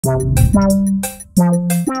Hello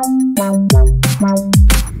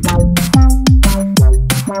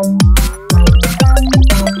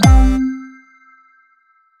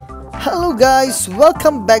guys,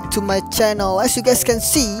 welcome back to my channel. As you guys can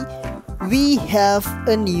see, we have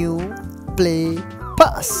a new play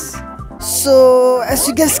pass. So as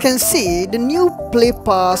you guys can see, the new play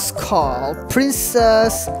pass called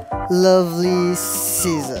Princess Lovely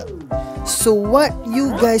Season. So what you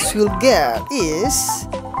guys will get is,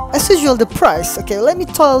 as usual, the price. Okay, let me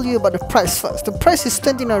tell you about the price first. The price is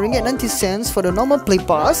 29 ringgit 90 cents for the normal play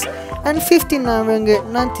pass and 59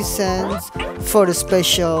 ringgit 90 cents for the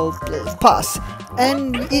special play pass,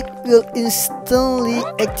 and it will instantly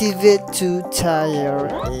activate to tier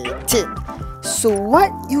 18. So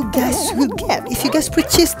what you guys will get if you guys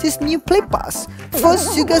purchase this new play pass?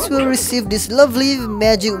 First, you guys will receive this lovely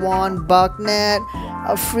magic wand, bug net,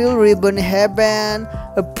 a frill ribbon hairband,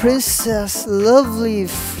 a princess lovely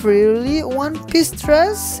frilly one-piece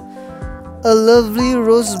dress, a lovely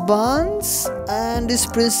rose buns, and this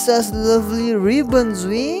princess lovely ribbons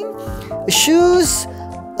wing, shoes,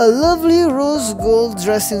 a lovely rose gold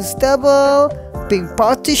dressing table, pink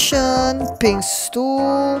partition, pink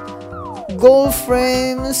stool, gold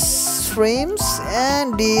frames,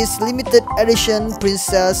 and this limited edition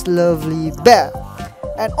princess lovely bear,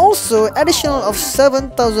 and also additional of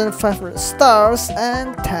 7,500 stars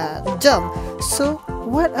and 10 jump. So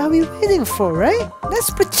what are we waiting for, right? Let's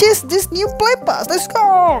purchase this new play pass. Let's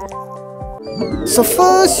go. So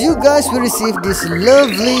first, you guys will receive this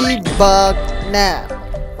lovely bug net,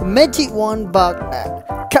 magic wand bug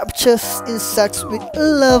net, captures insects with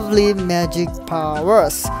lovely magic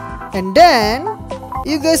powers. And then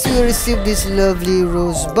you guys will receive this lovely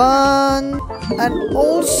rose bun, and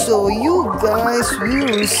also you guys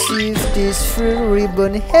will receive this frill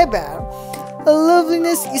ribbon hairband. A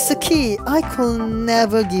loveliness is a key. I could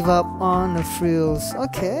never give up on the frills.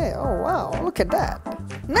 Okay, oh wow, look at that.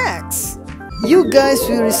 Next, you guys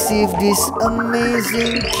will receive this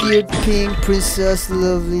amazing cute pink princess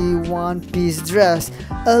lovely one-piece dress.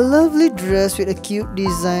 A lovely dress with a cute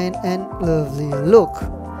design and lovely look.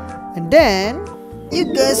 And then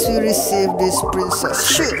you guys will receive this princess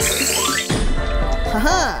shoes.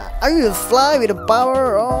 Haha, I will fly with the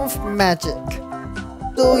power of magic.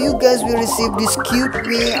 So you guys will receive this cute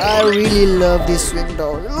wing. I really love this wing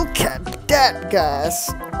though. Look at that, guys.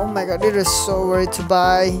 Oh my god, it is so worth to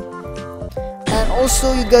buy. And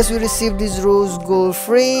also you guys will receive this rose gold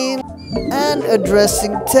frame and a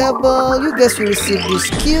dressing table. You guys will receive this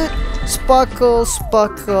cute sparkle.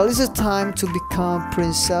 It's a time to become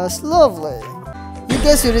Princess Lovely. You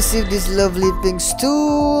guys will receive this lovely pink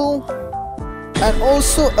stool and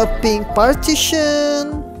also a pink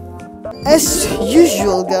partition. As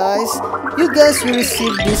usual, guys, you guys will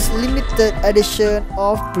receive this limited edition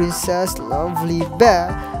of Princess Lovely bear,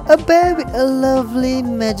 a bear with a lovely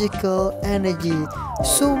magical energy.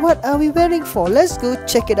 So what are we waiting for? Let's go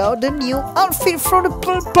check it out, the new outfit from the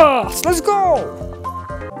play pass. Let's go.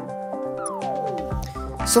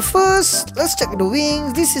 So first, let's check the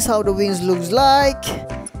wings. This is how the wings looks like,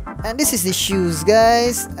 and this is the shoes,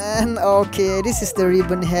 guys. And okay, this is the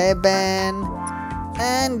ribbon hairband,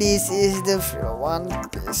 and this is the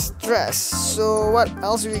one-piece dress. So what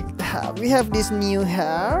else we have? We have this new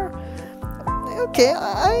hair. Okay,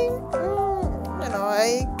 I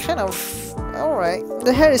kind of alright.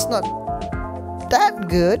 The hair is not that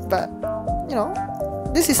good, but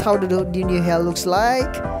this is how the new hair looks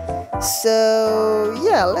like. So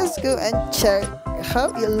yeah, let's go and check how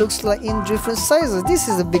it looks like in different sizes. This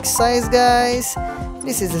is the big size, guys.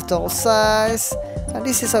 This is the tall size, and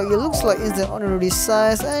this is how it looks like in the ordinary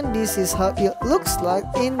size, and this is how it looks like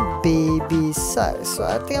in baby size. So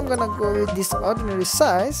I think I'm gonna go with this ordinary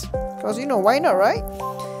size, because why not, right?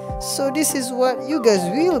 So this is what you guys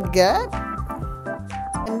will get.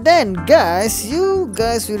 And then guys, you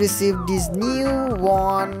guys will receive this new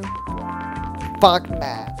one bug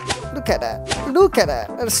net. Look at that. Look at that.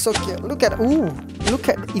 That's so cute. Look at look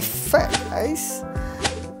at the effect, guys.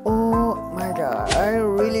 Oh my god, I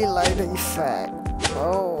really like the effect.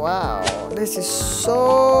 Oh wow, this is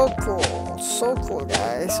so cool,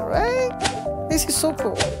 guys, right? This is so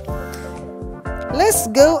cool. Let's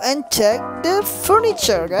go and check the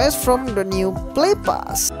furniture, guys, from the new play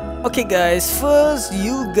pass. Okay guys, first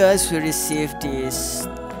you guys will receive this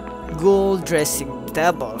gold dressing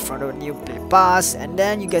table from the new play pass, and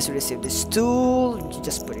then you guys will receive this stool. You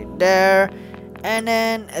just put it there, and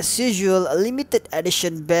then as usual a limited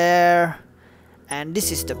edition bear, and this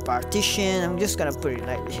is the partition. I'm just gonna put it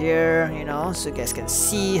right here, so you guys can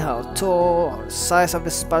see how tall or the size of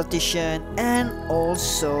this partition, and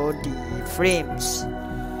also the frames.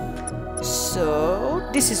 So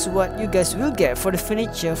this is what you guys will get for the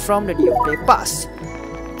furniture from the new Play Pass.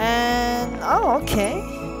 And oh, okay,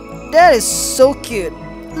 that is so cute.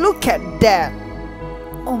 Look at that.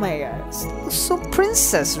 Oh my god, it's so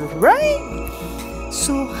princess, right?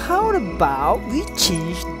 So how about we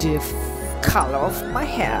change the color of my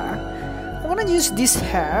hair? I'm gonna use this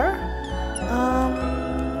hair.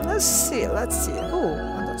 Let's see. Oh,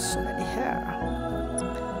 I got so many hair.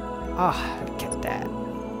 Ah, look at that.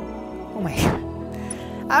 Oh my god.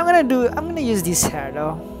 I'm gonna use this hair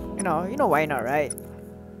though. You know why not, right?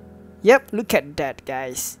 Yep, look at that,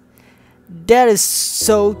 guys. That is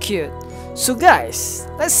so cute. So guys,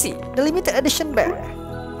 let's see the limited edition bear.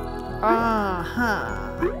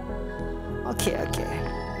 Okay,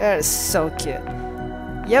 that is so cute.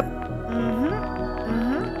 Yep.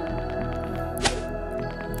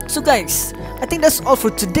 So guys, I think that's all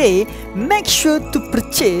for today. Make sure to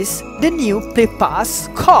purchase the new Play Pass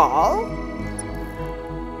called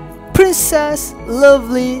Princess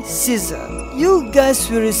Lovely Season. You guys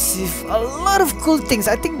will receive a lot of cool things.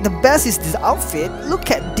 I think the best is this outfit.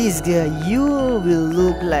 Look at this girl. You will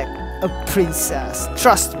look like a princess.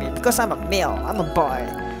 Trust me, because I'm a male, I'm a boy.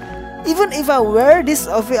 Even if I wear this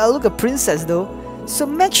outfit, I look a princess though. So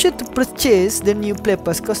make sure to purchase the new Play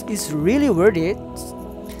Pass because it's really worth it.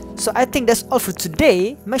 So I think that's all for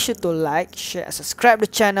today. Make sure to like, share, and subscribe the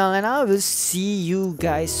channel, and I will see you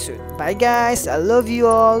guys soon. Bye guys, I love you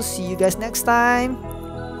all. See you guys next time.